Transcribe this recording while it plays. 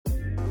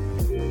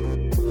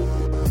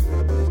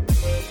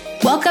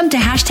Welcome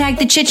to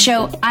 #The Chit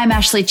Show. I'm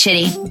Ashley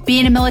Chitty.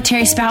 Being a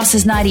military spouse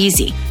is not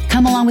easy.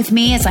 Come along with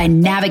me as I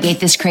navigate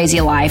this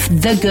crazy life,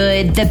 the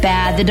good, the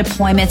bad, the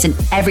deployments, and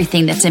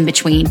everything that's in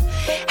between.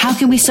 How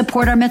can we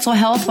support our mental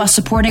health while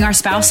supporting our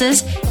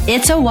spouses?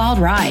 It's a wild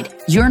ride.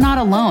 You're not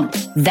alone.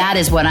 That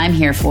is what I'm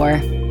here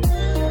for.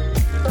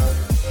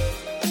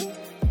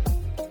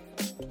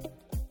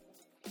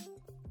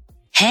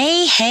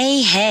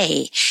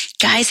 Hey.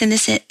 Guys, in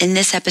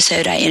this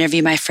episode, I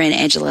interview my friend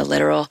Angela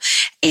Littoral,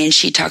 and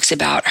she talks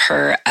about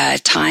her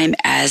time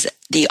as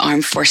the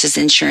Armed Forces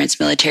Insurance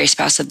Military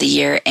Spouse of the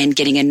Year and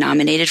getting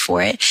nominated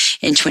for it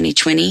in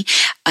 2020.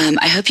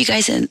 I hope you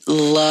guys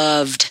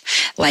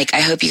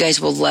I hope you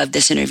guys will love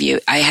this interview.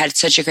 I had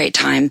such a great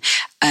time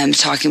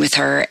talking with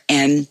her,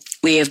 and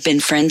we have been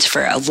friends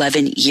for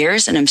 11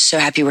 years, and I'm so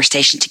happy we're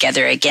stationed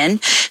together again.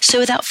 So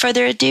without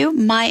further ado,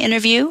 my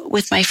interview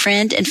with my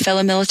friend and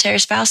fellow military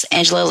spouse,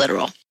 Angela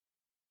Littoral.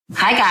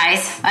 Hi,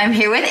 guys. I'm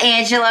here with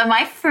Angela,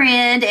 my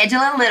friend,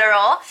 Angela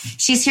Littoral.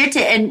 She's here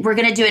and we're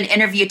going to do an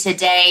interview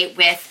today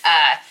with,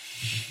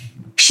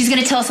 she's going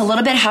to tell us a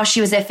little bit how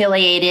she was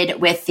affiliated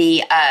with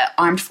the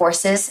Armed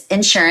Forces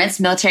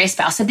Insurance Military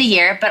Spouse of the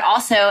Year. But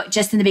also,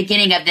 just in the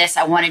beginning of this,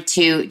 I wanted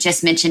to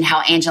just mention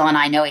how Angela and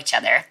I know each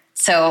other.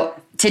 So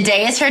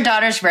today is her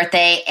daughter's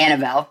birthday,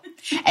 Annabelle,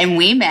 and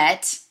we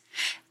met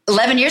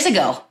 11 years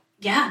ago.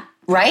 Yeah.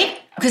 Right?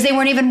 Because they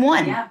weren't even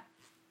one. Yeah.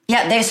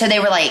 Yeah, they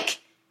were like,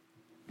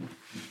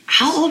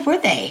 how old were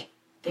they?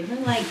 They were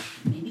like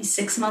maybe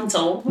 6 months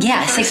old.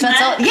 Yeah, 6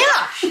 months old.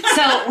 Yeah.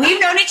 So we've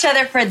known each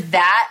other for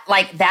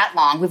that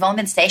long. We've only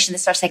been stationed.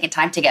 This is our second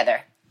time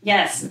together.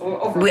 Yes.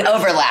 We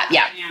overlap.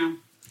 Yeah.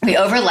 We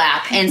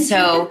overlap. And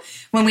so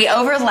when we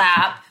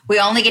overlap, we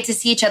only get to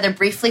see each other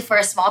briefly for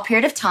a small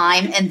period of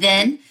time, and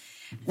then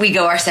we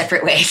go our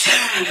separate ways.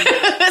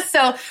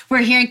 So we're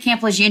here in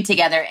Camp Lejeune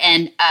together.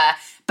 And,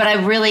 but I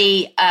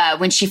really,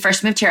 when she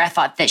first moved here, I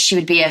thought that she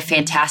would be a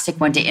fantastic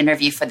one to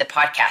interview for the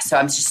podcast. So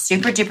I'm just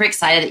super duper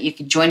excited that you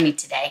could join me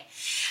today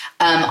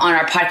on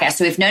our podcast.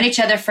 So we've known each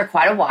other for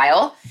quite a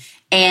while,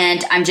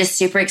 and I'm just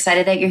super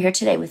excited that you're here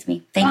today with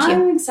me. Thank you.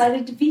 I'm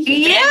excited to be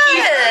here. Yes. Thank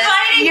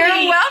you for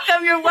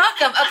inviting me. You're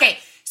welcome. Okay.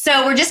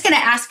 So we're just going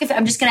to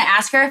I'm just going to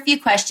ask her a few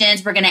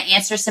questions. We're going to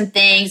answer some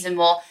things, and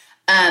we'll,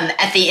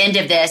 at the end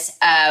of this,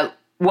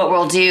 what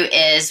we'll do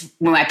is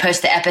when I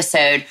post the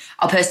episode,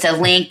 I'll post a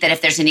link that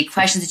if there's any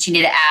questions that you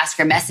need to ask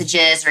or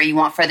messages or you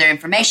want further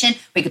information,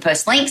 we could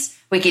post links.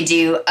 We could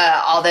do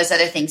all those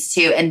other things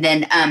too. And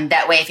then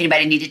that way, if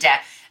anybody needed to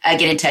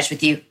get in touch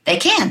with you, they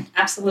can.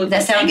 Absolutely.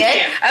 Does that sound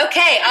good?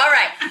 Okay. All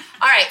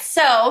right.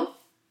 So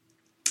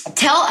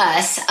tell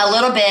us a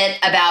little bit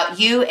about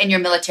you and your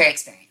military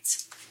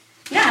experience.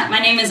 Yeah. My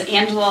name is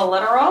Angela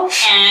Littoral,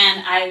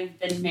 and I've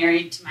been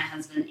married to my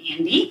husband,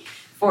 Andy,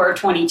 for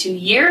 22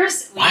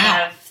 years. We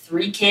have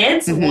 3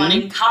 kids, one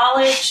in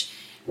college,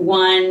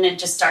 one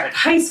just started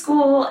high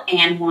school,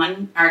 and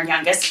one, our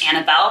youngest,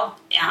 Annabelle,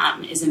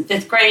 is in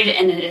 5th grade,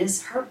 and it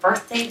is her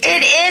birthday today.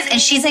 It is,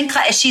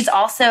 and she's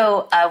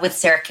also with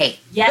Sarah Kate.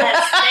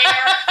 Yes,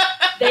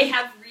 they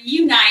have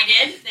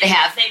reunited.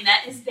 They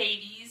met as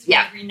babies.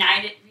 Yeah. We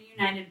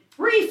reunited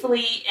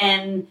briefly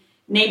in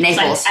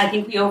Naples. I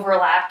think we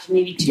overlapped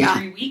maybe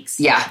 2-3 weeks.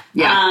 Yeah.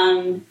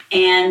 And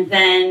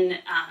then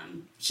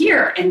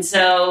here. And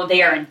so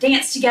they are in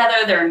dance together.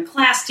 They're in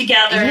class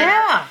together.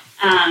 Yeah.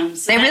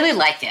 So they really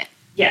like it.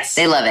 Yes.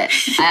 They love it.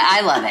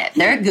 I love it.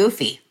 They're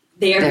goofy.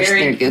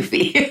 They're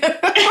goofy.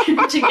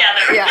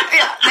 together. Yeah.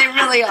 They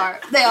really are.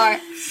 They are.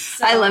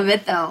 So, I love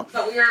it, though.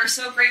 But we are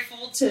so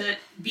grateful to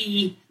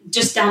be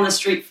just down the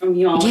street from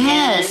you all.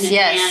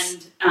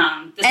 Yes.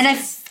 And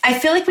I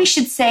feel like we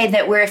should say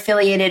that we're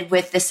affiliated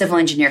with the Civil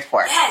Engineer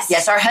Corps.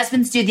 Yes, our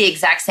husbands do the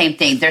exact same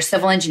thing. They're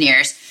civil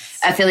engineers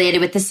affiliated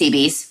with the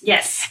Seabees.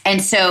 Yes.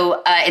 And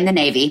so in the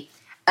Navy,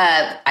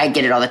 I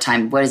get it all the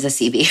time. What is a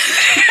Seabee?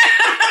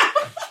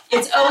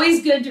 It's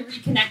always good to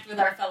reconnect with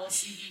our fellow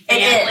Seabee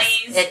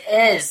families. It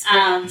is.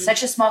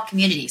 Such a small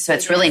community, so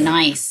it's really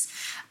nice.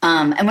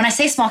 And when I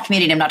say small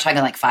community, I'm not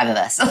talking like 5 of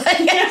us.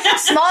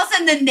 Small's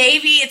in the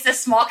Navy. It's a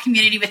small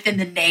community within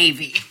the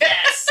Navy.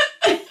 Yes.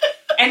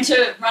 And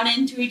to run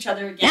into each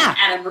other again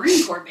at a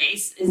Marine Corps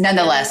base is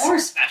nonetheless more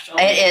special.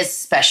 It is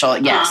special.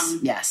 Yes.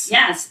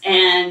 Yes.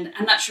 And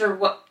I'm not sure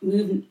what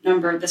move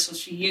number this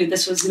was for you.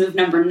 This was move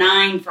number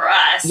 9 for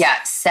us.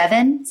 Yeah,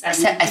 7.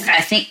 Okay.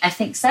 I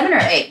think 7 or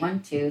 8. 1,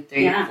 2,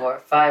 3, 4,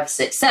 5,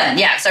 6, 7.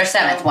 Yeah, it's our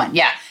 7th one.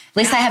 Yeah. At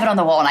least I have it on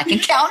the wall and I can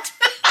count.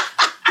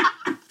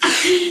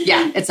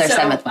 Yeah, it's our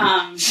 7th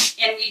one.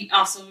 And we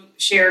also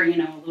share, a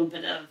little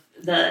bit of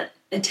the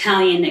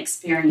Italian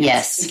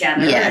experience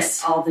together.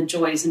 Yes. All the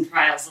joys and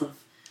trials of.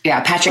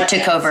 Yeah, Patrick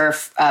took over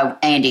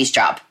Andy's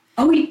job.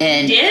 Oh, he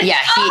did? Yeah,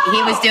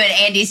 he was doing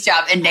Andy's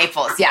job in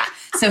Naples. Yeah.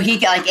 So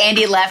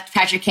Andy left,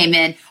 Patrick came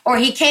in, or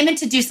he came in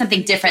to do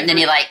something different, and then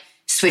he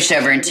switched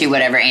over into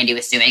whatever Andy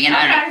was doing. And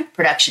I don't know,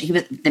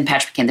 production. Then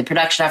Patrick became the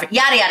production officer.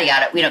 Yada, yada,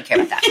 yada. We don't care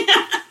about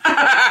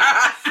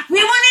that.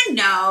 We want to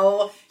to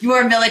know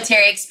your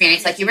military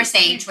experience. Like you were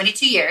saying,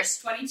 22 years.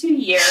 22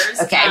 years.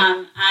 Okay.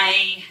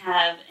 I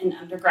have an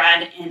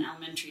undergrad in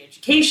elementary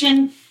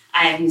education.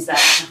 I have used that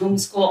to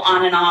homeschool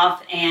on and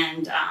off,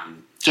 and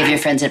give your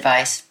friends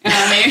advice.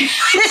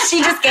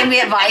 She just gave me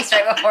advice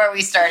right before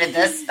we started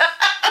this.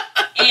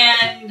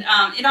 And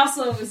it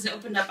also has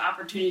opened up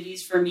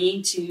opportunities for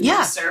me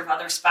to serve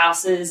other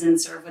spouses and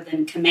serve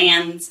within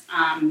commands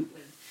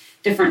with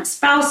different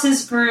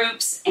spouses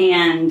groups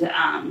and,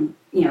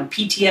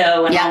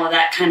 PTO and all of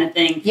that kind of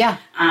thing. Yeah.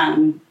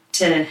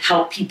 To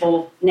help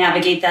people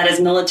navigate that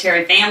as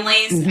military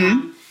families.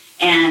 Mm-hmm.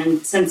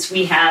 And since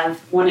we have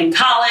one in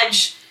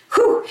college,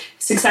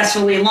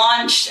 successfully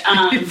launched, which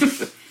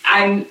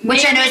I know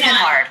has been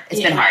hard.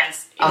 It's been hard.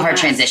 A hard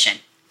transition.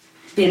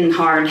 Been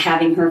hard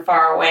having her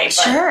far away. But,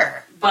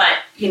 sure. But,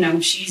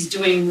 she's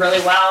doing really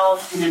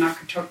well in an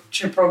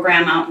architecture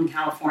program out in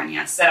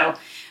California. So,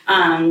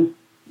 so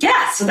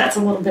that's a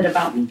little bit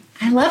about me.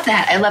 I love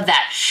that.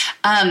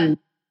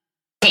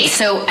 Okay,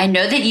 so I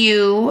know that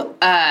you,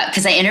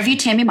 because I interviewed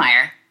Tammy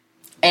Meyer,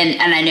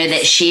 and I know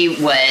that she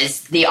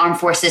was the Armed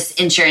Forces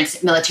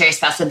Insurance Military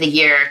Spouse of the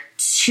Year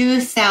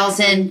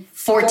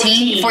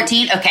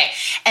 2014? Okay.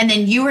 And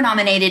then you were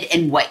nominated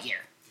in what year?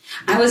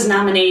 I was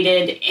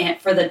nominated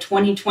for the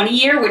 2020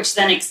 year, which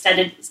then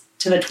extended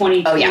to the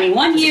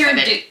 2021 year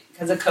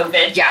because of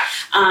COVID. Yeah.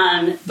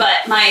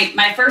 But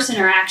my first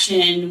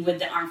interaction with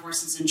the Armed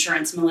Forces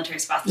Insurance Military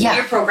Spouse of the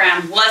Year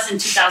program was in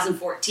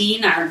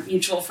 2014. Our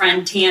mutual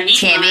friend Tammy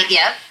became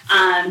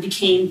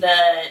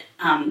the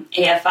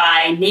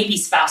AFI Navy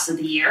Spouse of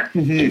the Year.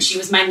 Mm-hmm. And she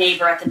was my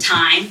neighbor at the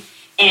time.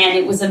 And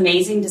it was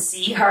amazing to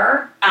see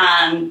her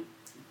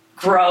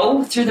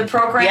grow through the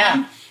program.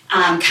 Yeah.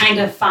 Kind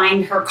of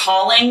find her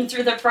calling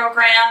through the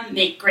program,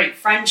 make great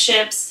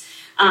friendships,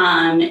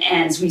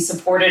 as we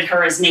supported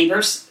her as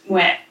neighbors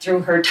went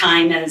through her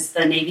time as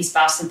the Navy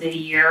Spouse of the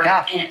Year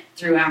and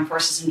through Armed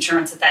Forces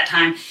Insurance at that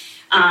time.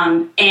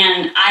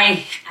 And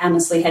I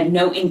honestly had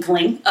no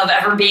inkling of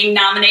ever being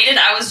nominated.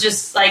 I was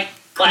just glad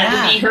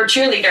to be her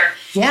cheerleader.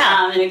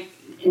 Yeah.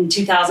 In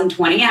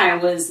 2020, I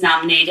was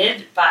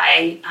nominated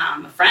by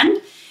a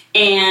friend.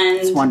 And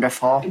it's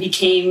wonderful. It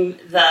became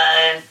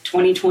the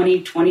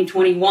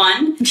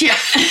 2020-2021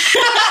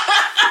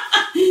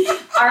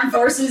 Armed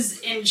Forces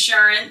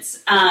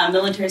Insurance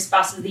Military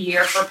Spouse of the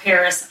Year for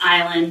Parris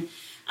Island,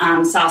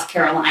 South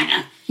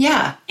Carolina.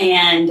 Yeah.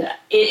 And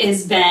it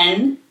has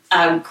been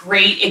a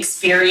great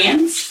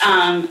experience.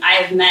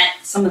 I have met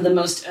some of the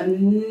most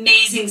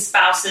amazing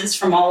spouses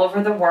from all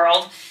over the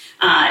world.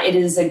 It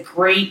is a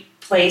great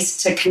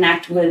place to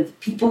connect with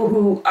people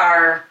who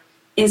are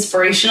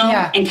inspirational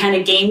and kind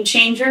of game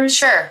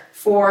changers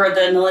for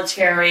the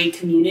military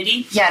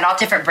community. Yeah, in all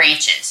different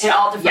branches.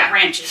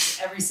 Branches.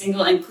 Every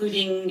single,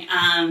 including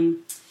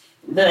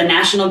the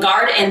National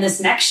Guard. And this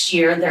next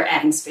year, they're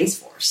adding Space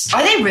Force.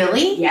 Are they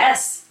really?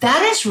 Yes.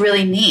 That is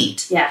really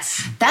neat.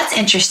 Yes. That's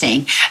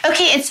interesting.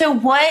 Okay, and so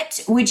what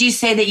would you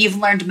say that you've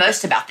learned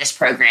most about this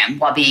program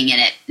while being in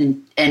it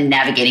and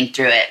navigating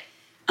through it?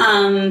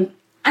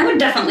 I would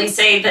definitely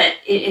say that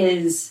it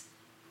is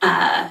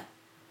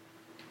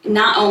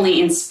not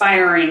only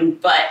inspiring,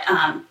 but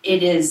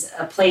it is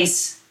a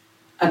place,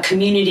 a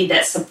community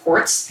that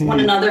supports one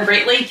another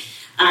greatly.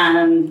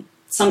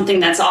 Something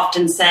that's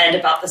often said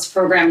about this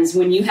program is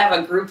when you have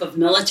a group of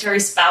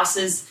military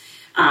spouses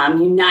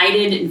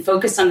united and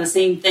focused on the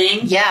same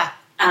thing,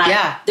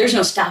 there's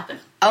no stopping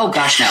them. Oh,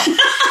 gosh, no.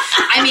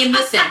 I mean,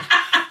 listen,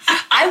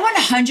 I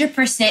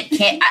 100%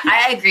 can't,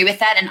 I agree with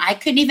that, and I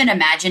couldn't even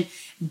imagine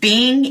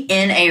being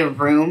in a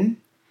room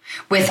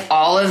with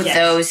all of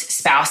those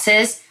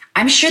spouses.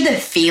 I'm sure the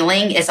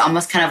feeling is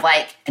almost kind of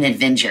like an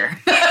Avenger.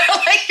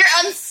 Like you're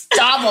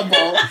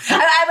unstoppable.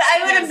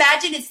 I would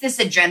imagine it's this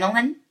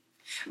adrenaline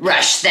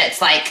rush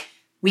that's like,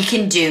 we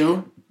can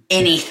do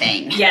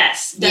anything.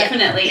 Yes,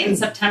 definitely. In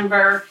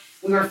September,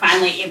 we were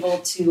finally able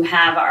to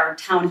have our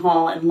town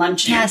hall and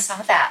luncheon. Yeah, I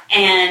saw that.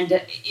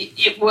 And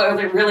it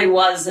really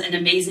was an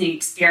amazing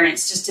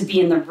experience just to be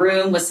in the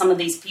room with some of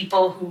these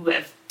people who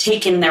have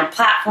taken their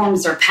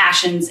platforms, their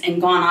passions, and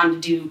gone on to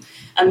do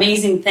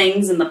amazing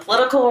things in the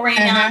political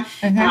arena,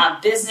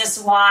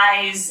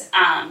 business-wise,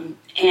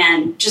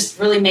 and just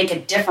really make a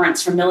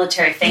difference for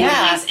military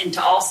families. And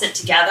to all sit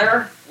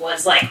together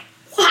was like,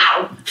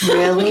 wow.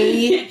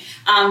 Really?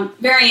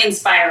 Very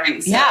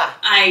inspiring. So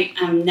I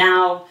am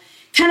now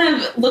kind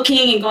of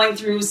looking and going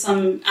through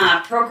some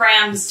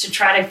programs to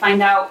try to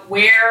find out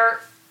where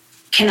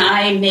can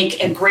I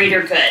make a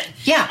greater good.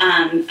 Yeah.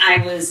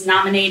 I was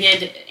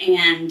nominated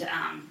and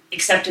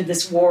accepted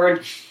this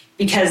award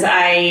because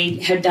I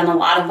had done a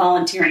lot of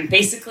volunteering.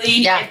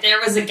 Basically, if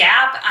there was a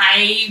gap,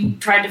 I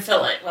tried to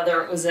fill it,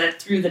 whether it was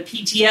through the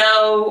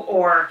PTO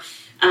or,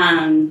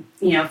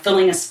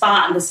 filling a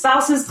spot in the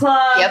Spouses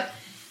Club. Yep.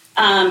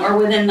 or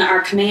within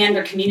our command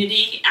or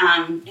community.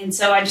 And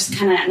so I just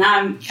kind of, now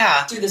I'm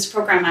through this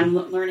program, I'm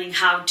learning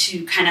how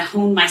to kind of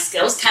hone my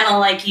skills, kind of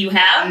like you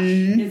have,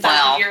 in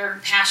fact, your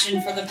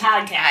passion for the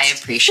podcast. I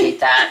appreciate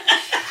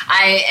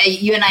that.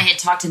 You and I had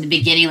talked in the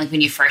beginning, like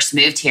when you first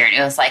moved here, and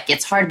it was like,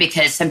 it's hard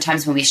because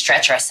sometimes when we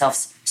stretch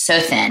ourselves so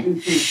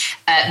thin,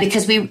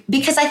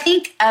 because I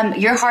think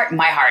your heart and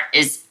my heart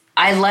is,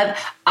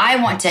 I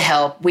want to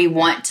help. We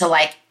want to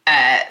like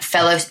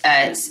fellow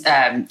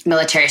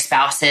military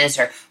spouses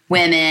or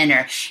women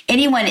or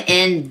anyone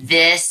in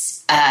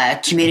this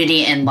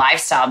community and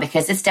lifestyle,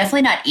 because it's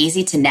definitely not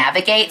easy to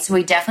navigate. So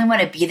we definitely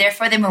want to be there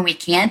for them when we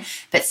can,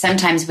 but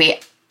sometimes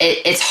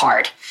it's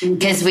hard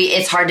because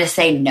it's hard to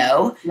say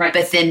no, right.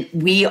 But then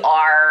we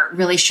are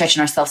really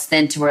stretching ourselves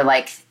thin to where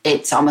like,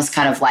 it's almost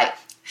kind of like,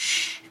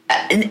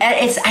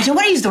 I don't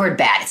want to use the word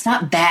bad. It's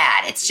not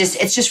bad. It's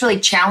just really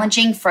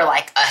challenging for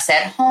like us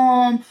at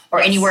home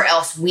or anywhere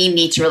else we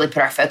need to really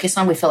put our focus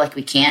on. We feel like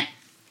we can't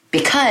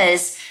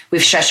because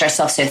we've stretched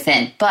ourselves so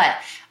thin. But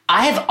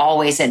I have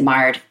always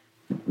admired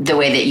the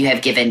way that you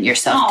have given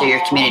yourself through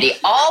your community.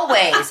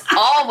 Always,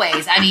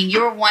 always. I mean,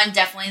 you're one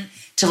definitely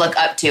to look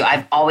up to.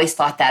 I've always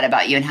thought that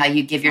about you and how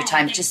you give your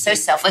time just so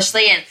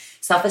selflessly. And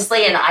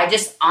I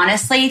just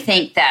honestly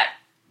think that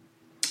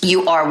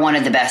you are one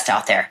of the best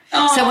out there.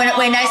 Aww. So when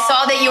I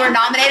saw that you were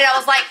nominated, I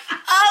was like,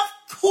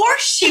 of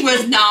course she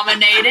was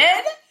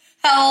nominated.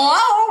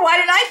 Hello? Why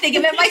didn't I think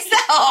of it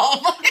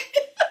myself?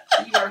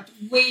 You are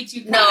way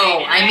too kind.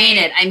 No, I mean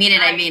it. I mean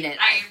it.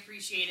 I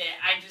appreciate it.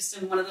 I just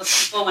am one of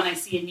those people, when I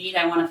see a need,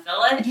 I want to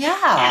fill it. Yeah.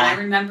 And I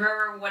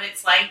remember what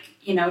it's like,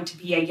 to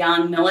be a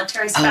young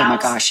military spouse. Oh my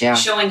gosh, yeah.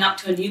 Showing up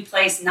to a new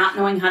place, not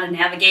knowing how to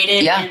navigate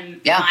it. Yeah. And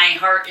my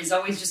heart is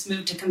always just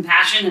moved to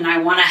compassion, and I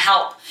want to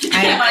help.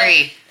 I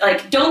agree.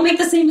 Like, don't make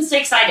the same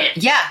mistakes I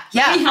did. Yeah.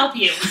 Let me help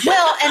you.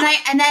 Well,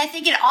 and I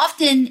think it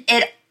often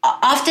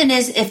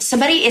is, if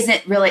somebody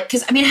isn't really,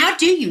 because I mean, how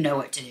do you know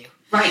what to do?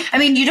 Right. I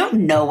mean, you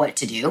don't know what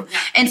to do. Yeah.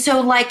 And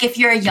so like if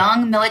you're a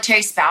young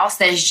military spouse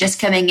that is just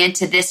coming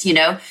into this,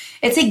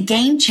 it's a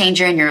game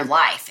changer in your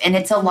life. And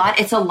it's a lot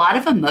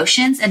of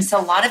emotions. And so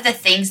a lot of the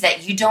things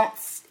that you don't,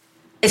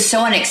 is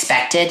so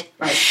unexpected,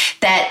 right,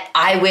 that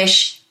I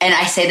wish, and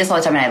I say this all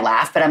the time and I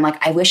laugh, but I'm like,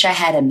 I wish I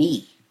had a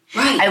me.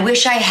 Right. I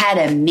wish I had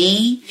a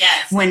me.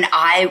 Yes. when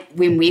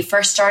we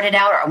first started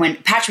out, or when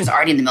Patrick was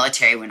already in the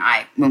military when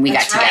we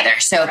got together.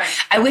 Right. So right.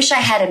 I wish I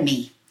had a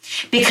me,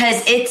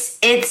 because it's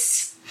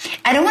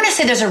I don't want to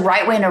say there's a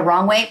right way and a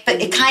wrong way, but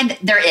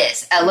there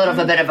is a little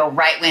bit of a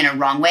right way and a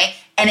wrong way.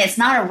 And it's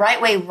not a right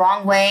way,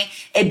 wrong way.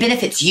 It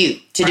benefits you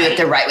to do it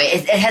the right way.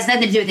 It has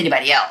nothing to do with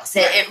anybody else.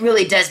 Right. It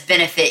really does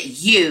benefit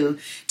you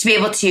to be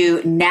able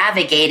to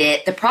navigate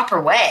it the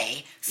proper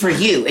way for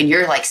you and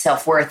your like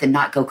self-worth, and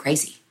not go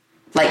crazy.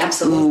 Like,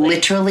 absolutely,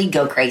 literally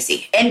go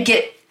crazy and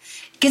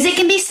because it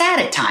can be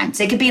sad at times.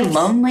 It can be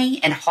lonely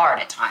and hard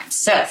at times.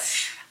 So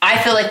I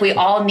feel like we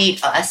all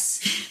need us.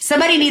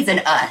 Somebody needs an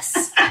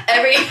us.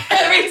 Every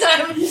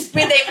time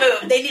when they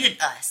move, they need an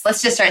us.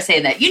 Let's just start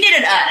saying that. You need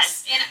an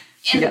us.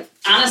 And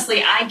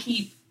honestly, I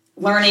keep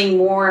learning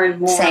more and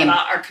more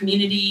about our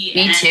community.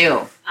 Me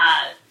too.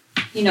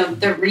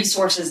 The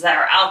resources that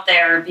are out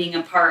there. Being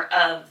a part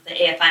of the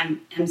AFI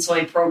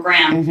MSOI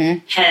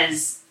program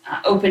has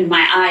opened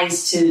my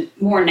eyes to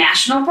more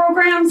national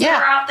programs that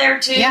are out there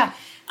too. Yeah.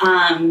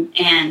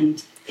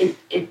 And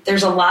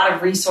there's a lot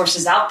of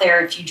resources out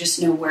there if you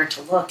just know where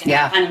to look.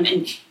 And,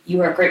 and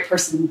you are a great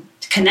person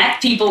to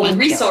connect people with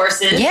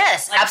resources.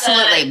 Yes, like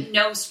absolutely.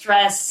 No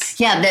stress.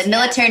 Yeah, the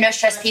military no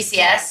stress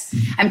PCS.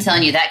 I'm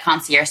telling you, that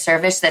concierge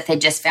service that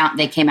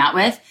they came out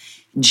with,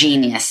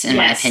 genius in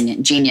my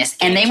opinion, genius.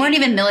 And they weren't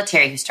even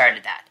military who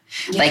started that.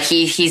 Yeah. Like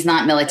he's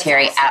not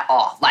military at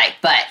all. Like,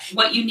 but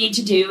what you need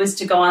to do is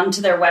to go onto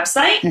their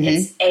website.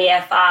 It's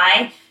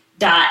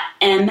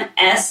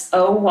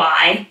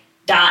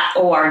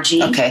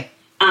afi.msoy.org. Okay.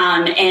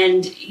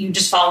 And you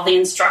just follow the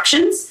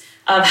instructions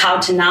of how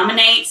to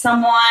nominate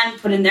someone,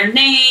 put in their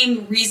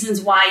name,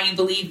 reasons why you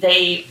believe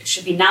they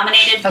should be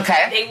nominated.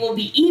 Okay. They will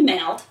be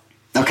emailed.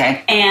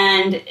 Okay.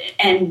 And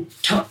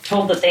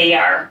told that they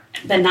are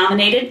been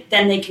nominated.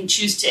 Then they can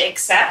choose to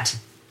accept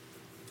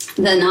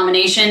the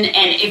nomination.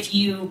 And if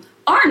you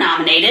are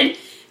nominated,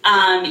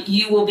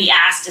 you will be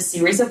asked a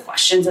series of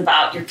questions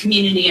about your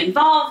community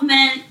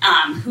involvement,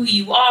 who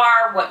you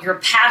are, what your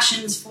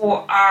passions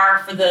are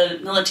for the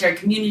military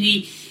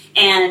community,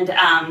 and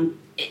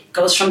it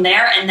goes from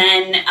there. And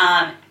then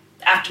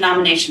after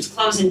nominations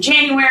close in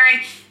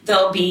January,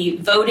 there'll be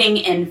voting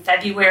in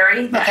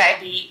February. That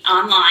will be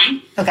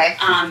online. Okay.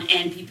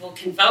 And people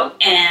can vote,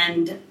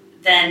 and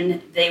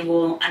then they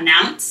will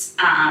announce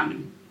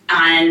on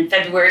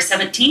February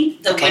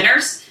 17th the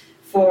winners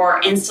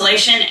for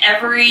installation.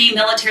 Every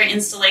military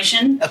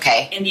installation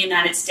in the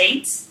United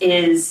States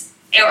is,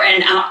 or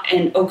in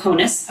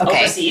Oconus,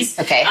 overseas,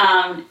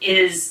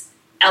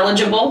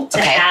 eligible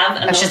to have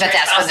a I was just about military to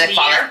ask spouse of the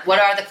year. what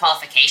are the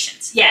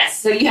qualifications? Yes,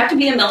 so you have to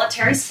be a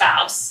military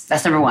spouse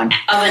That's number one. of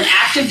an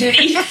active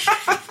duty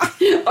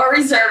or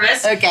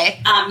reservist.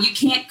 Okay. You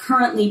can't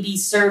currently be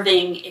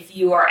serving if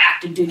you are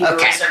active duty or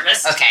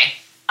reservist. Okay.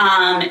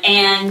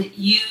 And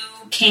you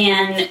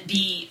can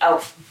be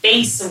a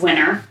base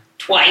winner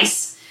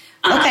twice.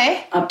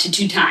 Up to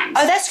 2 times.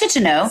 Oh, that's good to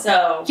know.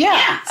 So, yeah.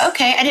 yes.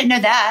 Okay. I didn't know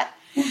that.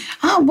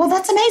 Oh, well,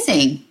 that's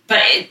amazing.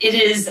 But it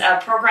is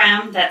a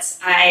program that's,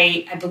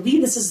 I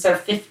believe this is their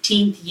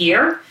 15th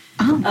year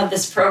of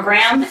this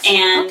program.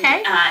 And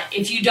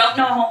if you don't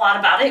know a whole lot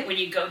about it, when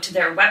you go to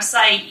their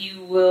website,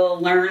 you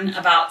will learn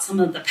about some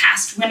of the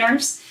past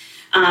winners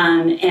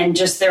and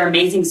just their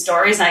amazing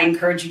stories. I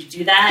encourage you to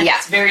do that. Yeah.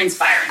 It's very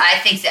inspiring. I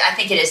think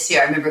it is too.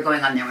 I remember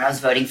going on there when I was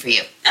voting for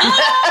you.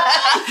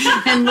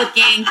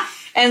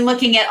 and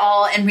looking at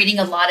all and reading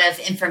a lot of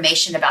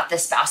information about the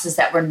spouses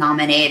that were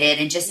nominated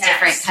and just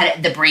different kind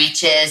of the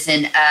branches.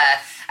 And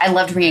I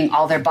loved reading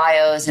all their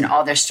bios and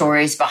all their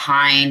stories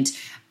behind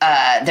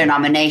their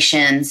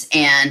nominations.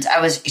 And I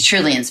was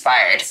truly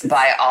inspired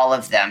by all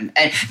of them.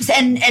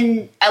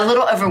 And a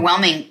little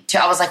overwhelming too.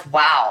 I was like,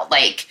 wow,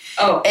 like,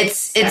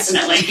 it's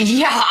definitely.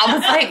 Yeah. I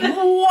was like,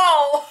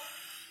 whoa.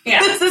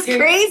 Yeah. This is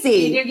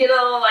crazy. You get a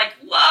little like,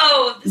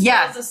 whoa,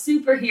 this is a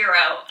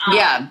superhero.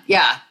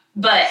 Yeah.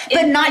 But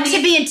not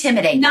to be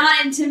intimidating.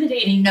 Not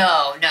intimidating.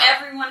 No.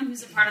 Everyone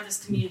who's a part of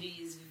this community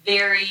is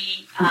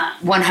very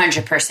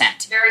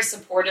 100%. very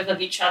supportive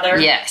of each other.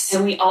 Yes.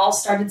 And we all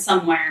started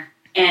somewhere,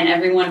 and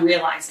everyone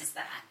realizes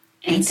that.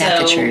 And Ain't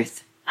that the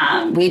truth?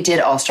 We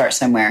did all start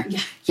somewhere.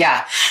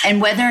 Yeah.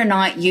 And whether or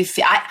not you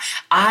feel,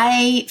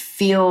 I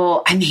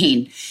feel, I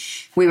mean,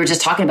 we were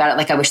just talking about it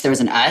like I wish there was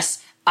an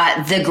us.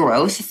 The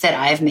growth that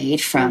I've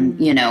made from,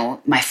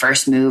 my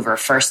first move or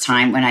first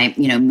time when I,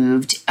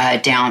 moved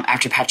down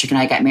after Patrick and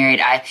I got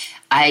married,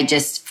 I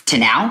just, to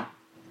now,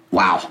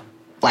 wow.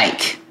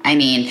 Like, I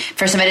mean,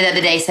 for somebody the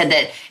other day said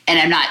that,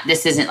 and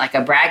this isn't like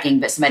a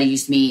bragging, but somebody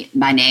used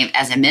my name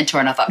as a mentor,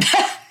 and I thought,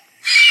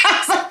 I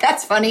was like,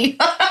 that's funny.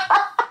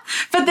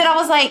 But then I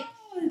was like,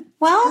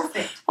 well,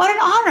 what an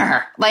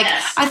honor. Like,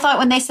 I thought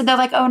when they said, they're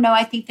like, oh, no,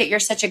 I think that you're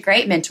such a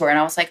great mentor. And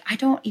I was like, I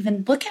don't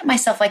even look at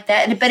myself like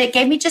that. But it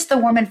gave me just the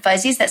warm and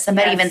fuzzies that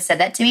somebody even said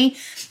that to me,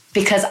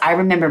 because I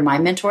remember my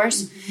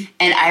mentors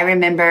and I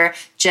remember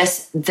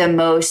just the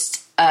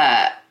most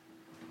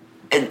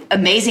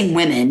amazing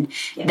women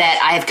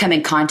that I have come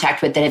in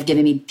contact with that have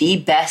given me the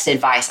best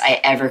advice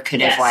I ever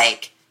could have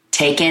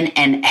taken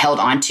and held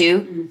on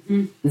to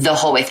the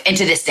whole way. And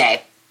to this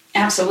day.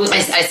 Absolutely.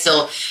 I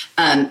still,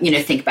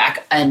 think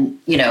back and,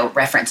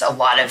 reference a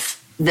lot of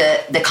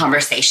the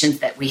conversations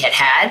that we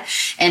had.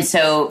 And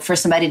so for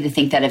somebody to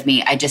think that of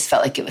me, I just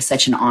felt like it was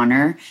such an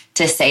honor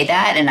to say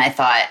that. And I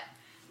thought,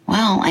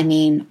 well, I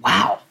mean,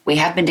 wow, we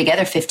have been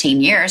together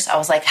 15 years. I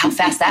was like, how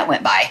fast that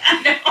went by.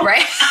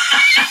 Right?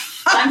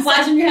 I'm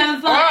glad you're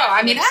having fun. Oh,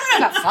 I mean, I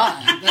don't know about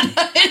fun.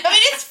 I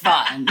mean, it's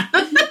fun.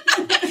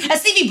 A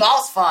CV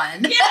ball's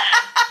fun. Yeah.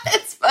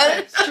 It's fun.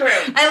 It's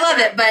true. I love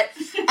it. But,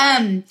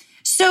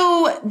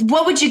 so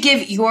what would you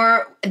give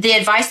the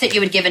advice that you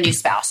would give a new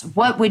spouse?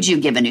 What would you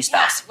give a new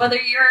spouse? Whether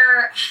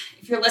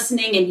if you're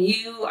listening and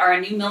you are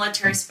a new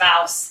military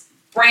spouse,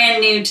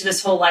 brand new to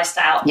this whole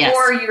lifestyle,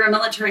 or you're a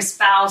military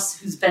spouse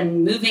who's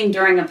been moving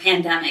during a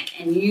pandemic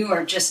and you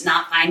are just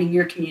not finding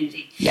your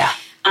community. Yeah.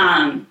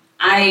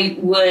 I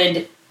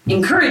would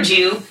encourage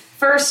you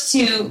first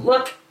to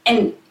look,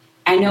 and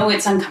I know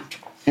it's uncomfortable.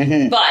 But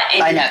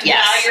I know, get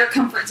out of your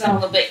comfort zone a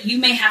little bit, you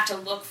may have to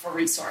look for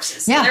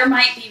resources. Yeah. So there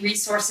might be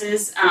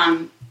resources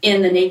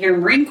in the Navy or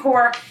Marine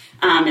Corps.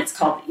 It's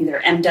called either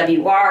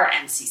MWR,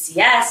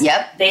 MCCS.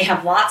 Yep. They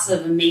have lots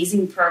of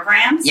amazing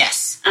programs.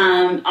 Yes.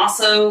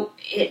 Also,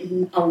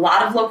 in a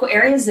lot of local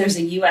areas, there's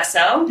a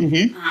USO.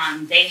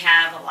 They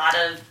have a lot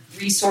of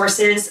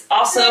resources.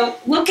 Also,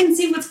 look and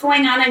see what's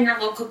going on in your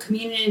local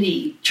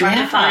community. Try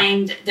to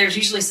find, there's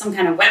usually some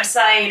kind of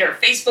website or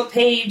Facebook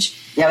page.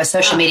 Yeah, with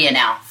social media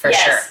now, for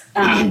sure.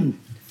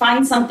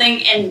 Find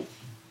something, and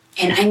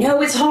I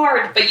know it's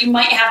hard, but you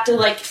might have to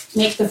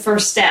make the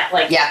first step,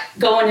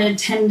 go and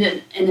attend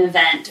an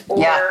event,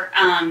 or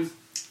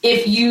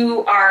if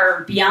you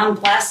are beyond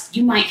blessed,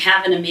 you might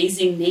have an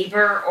amazing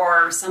neighbor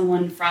or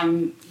someone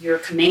from your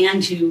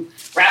command who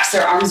wraps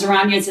their arms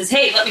around you and says,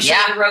 hey, let me show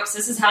you the ropes.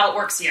 This is how it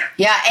works here.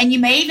 Yeah, and you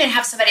may even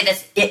have somebody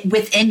that's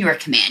within your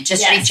command.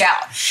 Just reach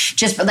out.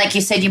 Just like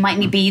you said, you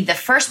might be the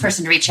first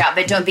person to reach out,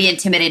 but don't be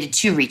intimidated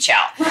to reach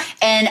out. Right.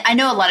 And I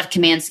know a lot of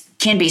commands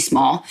can be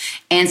small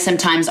and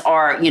sometimes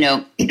are,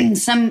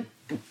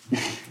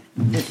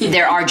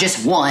 there are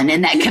just one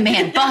in that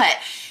command,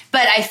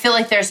 but I feel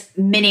like there's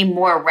many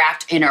more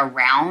wrapped in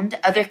around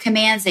other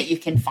commands that you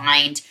can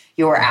find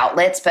your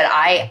outlets. But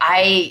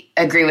I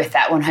agree with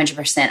that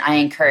 100%. I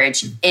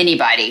encourage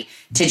anybody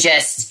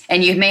to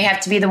and you may have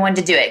to be the one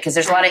to do it because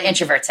there's a lot of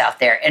introverts out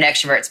there and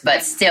extroverts,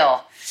 but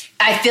still,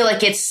 I feel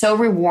like it's so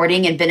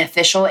rewarding and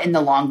beneficial in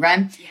the long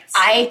run. Yes.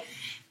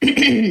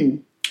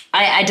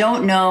 I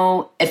don't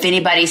know if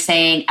anybody's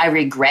saying, I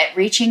regret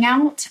reaching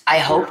out. I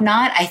hope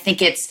not. I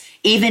think it's,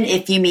 even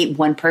if you meet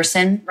one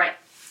person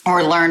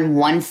or learn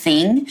one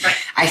thing,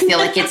 I feel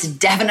like it's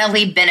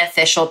definitely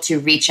beneficial to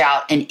reach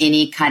out in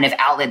any kind of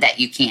outlet that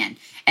you can.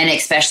 And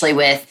especially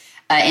with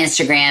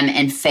Instagram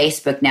and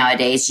Facebook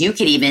nowadays, you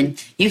could even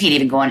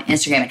go on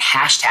Instagram and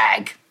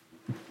hashtag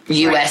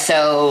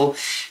USO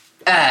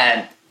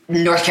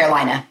North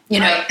Carolina, you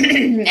know,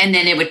 and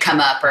then it would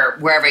come up, or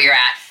wherever you're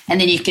at. And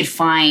then you could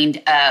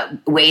find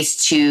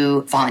ways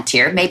to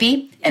volunteer,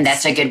 maybe. And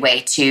that's a good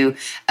way to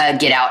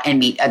get out and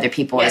meet other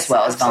people as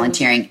well as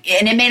volunteering.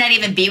 And it may not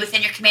even be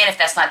within your command if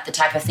that's not the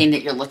type of thing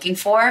that you're looking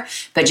for.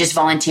 But just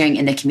volunteering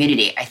in the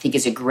community, I think,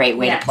 is a great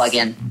way to plug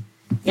in.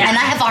 Yeah. And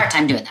I have a hard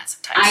time doing that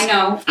sometimes. I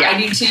know. Yeah.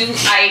 I do too.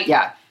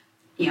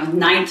 You know,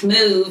 ninth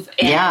move.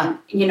 And,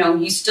 you know,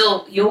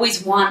 you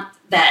always want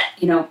that,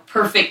 you know,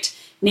 perfect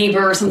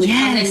neighbor or something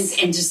comes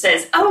in and just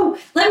says, oh,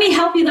 let me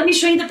help you. Let me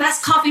show you the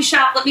best coffee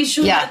shop. Let me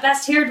show you the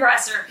best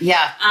hairdresser.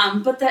 Yeah.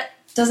 But that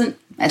doesn't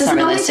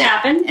always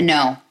happen.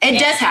 No, it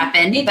does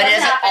happen, but it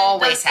doesn't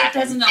always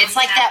happen. It's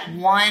like that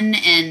one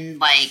in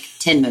like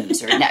 10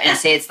 moves, or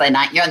say it's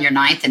like you're on your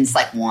ninth and it's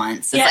like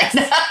once. It's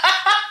like,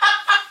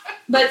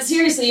 but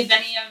seriously, if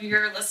any of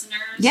your listeners,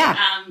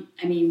 I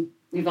mean,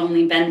 we've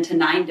only been to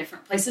 9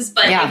 different places,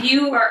 but if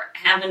you are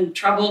having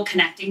trouble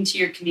connecting to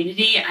your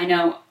community, I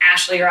know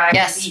Ashley or I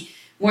would be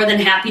more than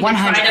happy to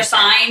 100%. Try to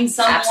find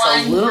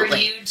someone for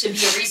you to be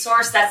a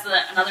resource. That's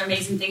another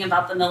amazing thing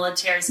about the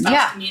military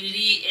spouse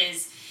community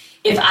is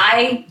if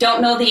I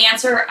don't know the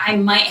answer, I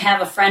might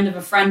have a friend of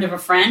a friend of a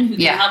friend who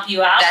can help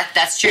you out.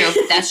 That's true.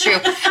 That's true.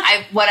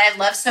 What I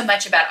love so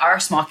much about our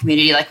small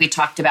community, like we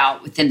talked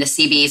about within the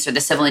CBs or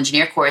the Civil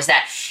Engineer Corps, is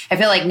that I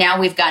feel like now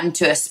we've gotten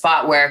to a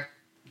spot where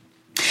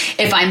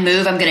if I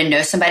move, I'm going to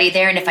know somebody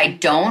there. And if I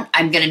don't,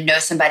 I'm going to know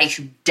somebody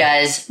who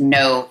does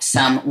know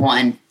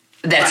someone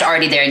that's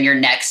already there in your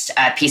next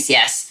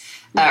PCS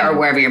or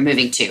wherever you're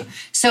moving to.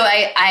 So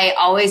I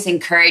always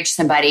encourage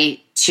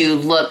somebody to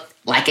look,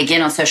 like,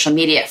 again, on social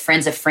media, at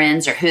friends of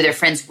friends or who they're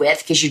friends with,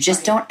 because you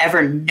just don't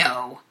ever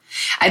know.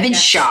 I've been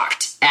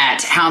shocked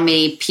at how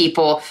many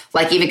people,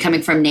 like even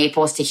coming from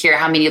Naples, to hear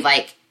how many,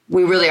 like,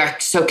 we really are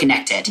so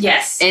connected.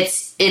 Yes.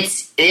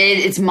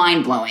 It's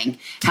mind-blowing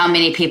how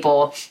many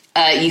people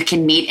you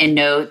can meet and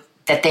know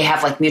that they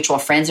have like mutual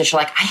friends, that you're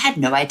like, I had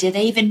no idea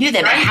they even knew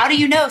them. Right. How do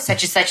you know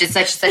such and such and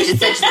such and such and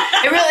such?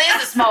 It really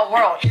is a small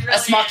world, really a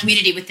small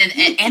community within,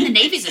 and the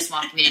Navy's a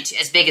small community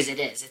as big as it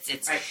is.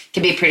 It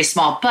can be pretty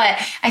small, but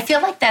I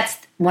feel like that's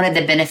one of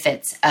the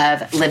benefits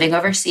of living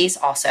overseas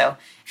also,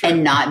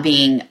 and not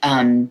being.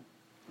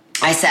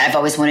 I said I've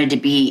always wanted to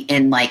be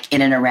in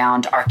and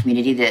around our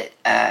community,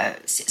 the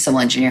Civil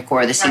Engineer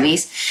Corps, the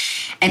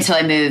CBs, until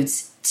I moved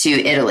to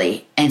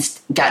Italy and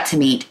got to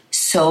meet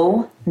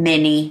so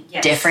many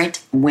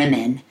different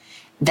women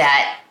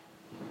that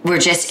were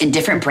just in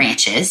different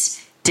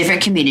branches,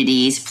 different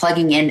communities,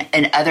 plugging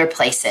in other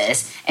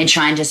places and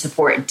trying to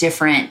support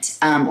different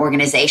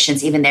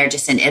organizations, even there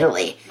just in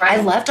Italy. Right.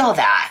 I loved all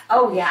that.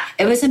 Oh, yeah.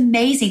 It was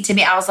amazing to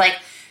me. I was like,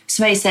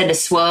 somebody said a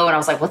SWO, and I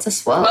was like, what's a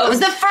SWO? It was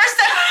the first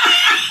time.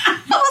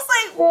 I was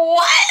like,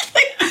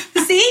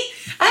 what? See?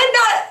 I had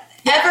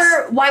not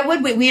ever, why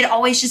would we? We had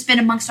always just been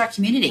amongst our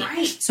community.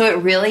 Right. So it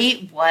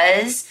really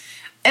was...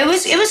 It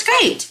was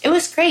great. It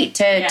was great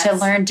to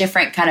learn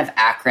different kind of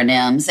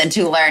acronyms and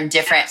to learn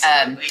different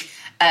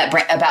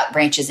about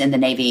branches in the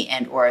Navy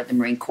and or the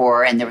Marine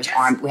Corps. And there was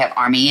we have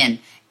Army and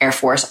Air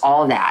Force,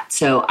 all that.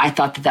 So I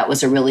thought that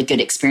was a really good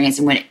experience.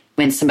 And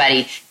when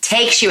somebody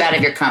takes you out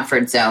of your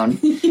comfort zone,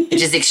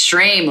 which is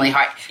extremely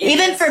hard,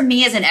 even for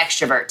me as an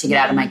extrovert to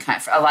get out of my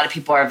comfort. A lot of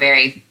people are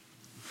very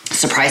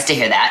surprised to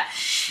hear that,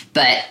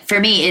 but for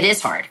me, it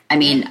is hard. I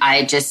mean,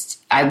 I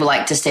would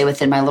like to stay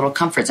within my little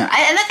comfort zone,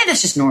 and I think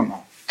that's just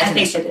normal. I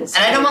think it is.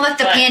 And I don't want to let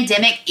the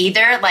pandemic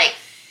either,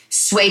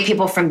 sway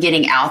people from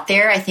getting out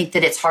there. I think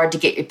that it's hard to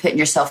get you putting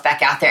yourself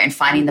back out there and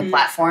finding the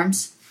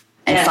platforms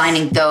and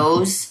finding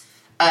those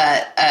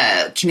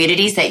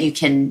communities that you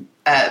can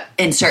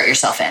insert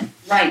yourself in.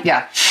 Right.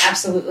 Yeah.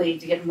 Absolutely.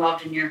 To get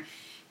involved in your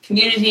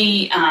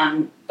community,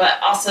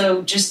 but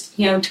also just,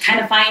 to kind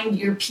of find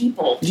your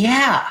people.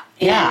 Yeah.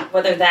 And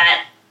whether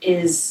that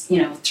is,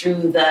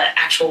 through the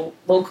actual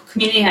local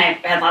community. I've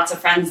had lots of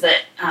friends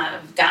that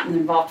have gotten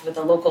involved with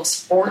the local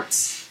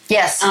sports.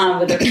 Yes.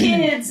 With their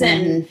kids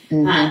and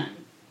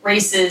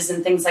races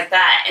and things like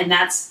that. And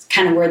that's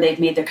kind of where they've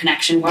made their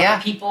connection, where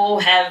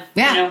people have,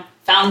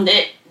 found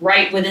it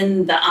right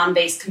within the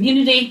on-base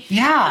community.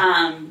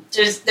 Yeah.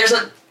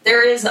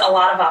 There is a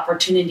lot of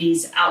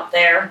opportunities out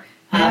there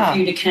for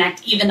you to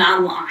connect, even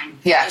online.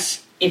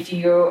 Yes. If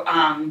you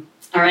are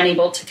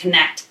unable to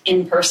connect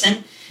in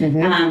person.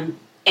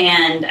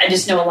 And I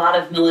just know a lot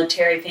of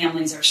military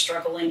families are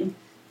struggling,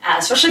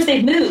 especially if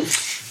they've moved.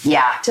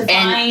 Yeah. To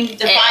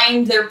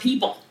find their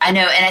people. I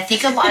know. And I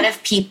think a lot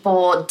of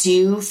people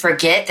do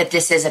forget that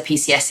this is a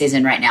PCS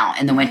season right now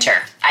in the winter.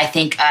 I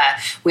think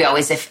we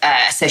always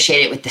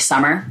associate it with the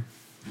summer.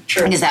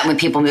 True. Is that when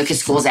people move, because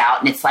school's out,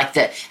 and it's like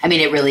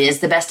it really is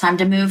the best time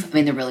to move. I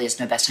mean, there really is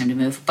no best time to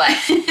move, but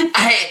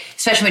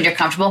especially when you're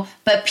comfortable.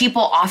 But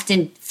people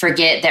often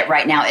forget that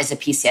right now is a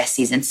PCS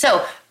season.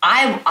 So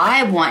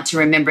I want to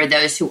remember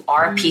those who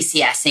are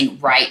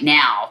PCSing right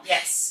now.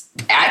 Yes.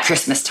 At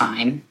Christmas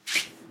time,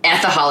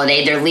 at the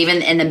holiday, they're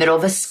leaving in the middle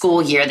of a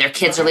school year. Their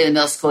kids are leaving in the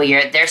middle of school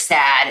year. They're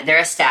sad. They're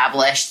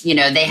established. You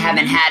know, they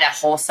haven't had a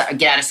whole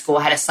get out of school,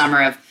 had a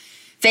summer of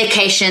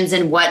vacations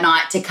and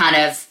whatnot to kind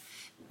of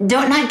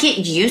not get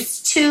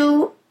used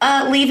to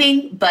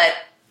leaving, but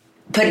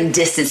putting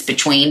distance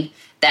between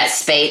that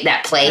space,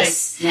 that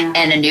place,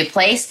 and a new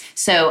place.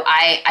 So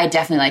I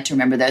definitely like to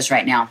remember those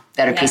right now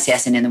that are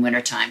PCSing in the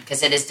wintertime,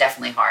 because it is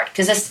definitely hard,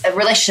 because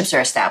relationships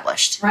are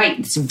established. Right.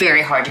 It's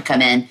very hard to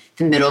come in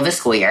the middle of a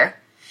school year.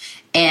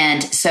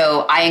 And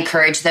so I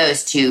encourage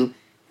those to,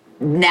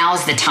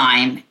 now's the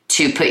time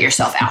to put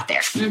yourself out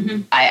there.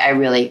 Mm-hmm. I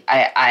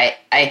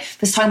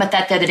was talking about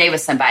that the other day with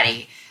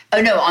somebody.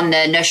 Oh, no, on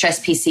the No Stress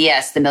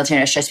PCS, the military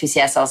No Stress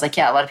PCS, I was like,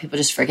 a lot of people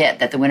just forget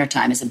that the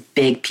wintertime is a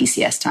big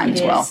PCS time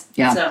as well.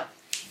 Yeah. So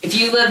if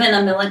you live in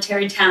a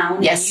military town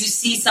and you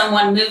see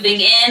someone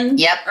moving in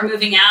or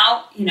moving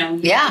out, you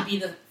have to be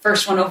the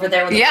first one over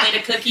there with a plate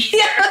of cookies.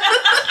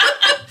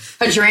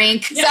 A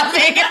drink,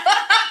 something.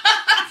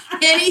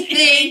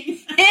 Anything.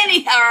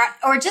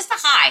 Or just a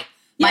hi.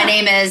 My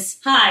name is...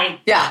 Hi.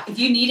 Yeah. If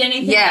you need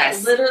anything,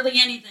 literally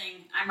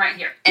anything, I'm right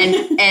here.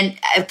 And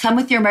come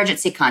with your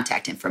emergency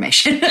contact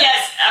information.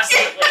 Yes,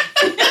 absolutely.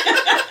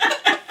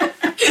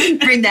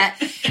 Bring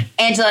that.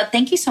 Angela,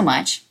 thank you so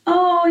much.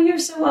 Oh, you're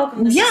so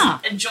welcome. This is a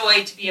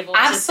joy to be able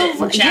to sit and chat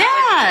with you.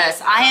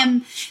 I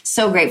am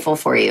so grateful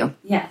for you.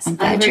 Yes. I'm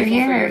glad you're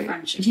here. For your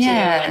friendship too,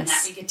 and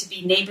that we get to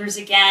be neighbors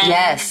again.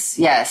 Yes.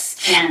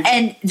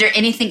 And is there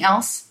anything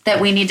else that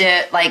we need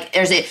to,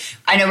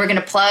 I know we're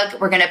going to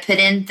put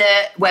in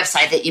the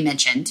website that you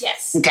mentioned.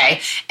 Yes.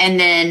 Okay. And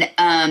then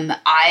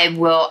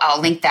I'll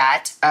link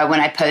that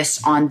when I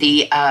post on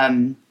the,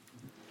 when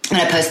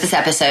I post this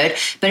episode.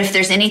 But if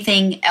there's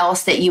anything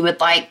else that you would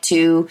like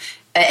to,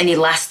 any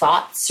last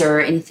thoughts or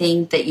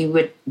anything that you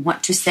would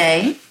want to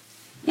say?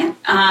 Yeah.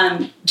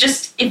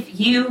 Just if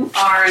you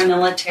are a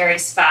military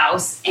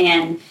spouse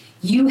and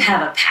you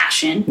have a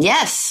passion.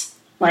 Yes.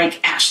 Like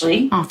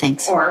Ashley. Oh,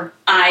 thanks. Or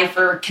I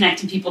for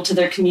connecting people to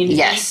their community.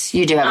 Yes,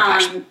 you do have a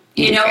passion.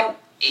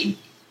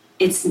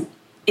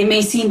 It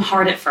may seem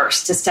hard at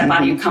first to step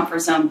out of your comfort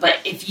zone, but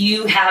if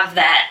you have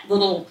that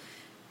little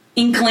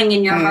inkling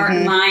in your heart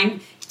and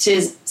mind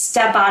to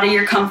step out of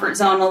your comfort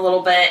zone a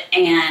little bit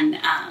and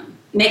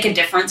make a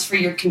difference for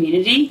your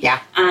community.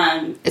 Yeah.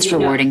 It's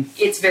rewarding.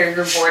 It's very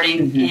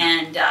rewarding,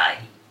 and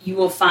you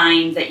will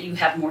find that you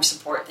have more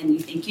support than you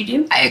think you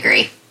do. I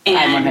agree. And,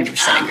 I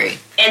 100% agree.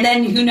 And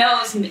then who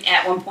knows,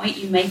 at one point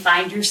you may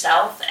find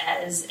yourself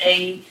as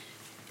a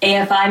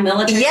AFI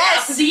military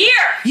spouse of the year.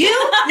 You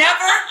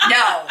never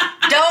know.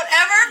 Don't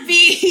ever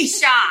be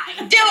shy.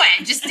 Do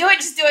it. Just do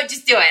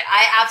it.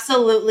 I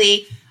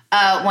absolutely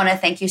want to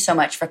thank you so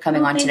much for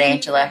coming on today,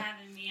 Angela. For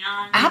having me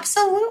on.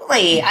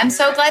 Absolutely. I'm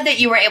so glad that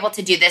you were able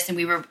to do this and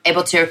we were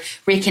able to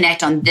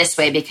reconnect on this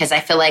way, because I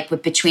feel like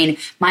between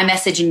my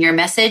message and your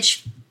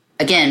message,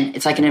 again,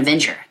 it's like an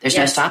Avenger. There's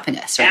no stopping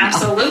us right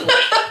Absolutely. now.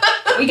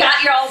 We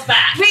got y'all's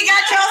back.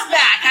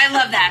 I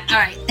love that. All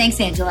right. Thanks,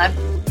 Angela.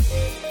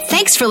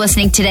 Thanks for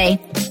listening today.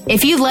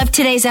 If you loved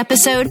today's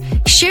episode,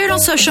 share it on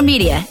social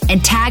media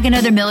and tag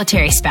another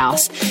military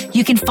spouse.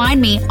 You can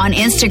find me on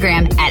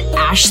Instagram at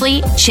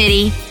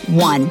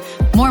AshleyChitty1.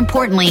 More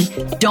importantly,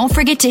 don't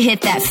forget to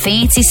hit that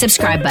fancy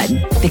subscribe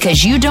button,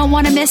 because you don't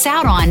want to miss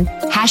out on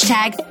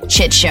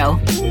 #ChitShow.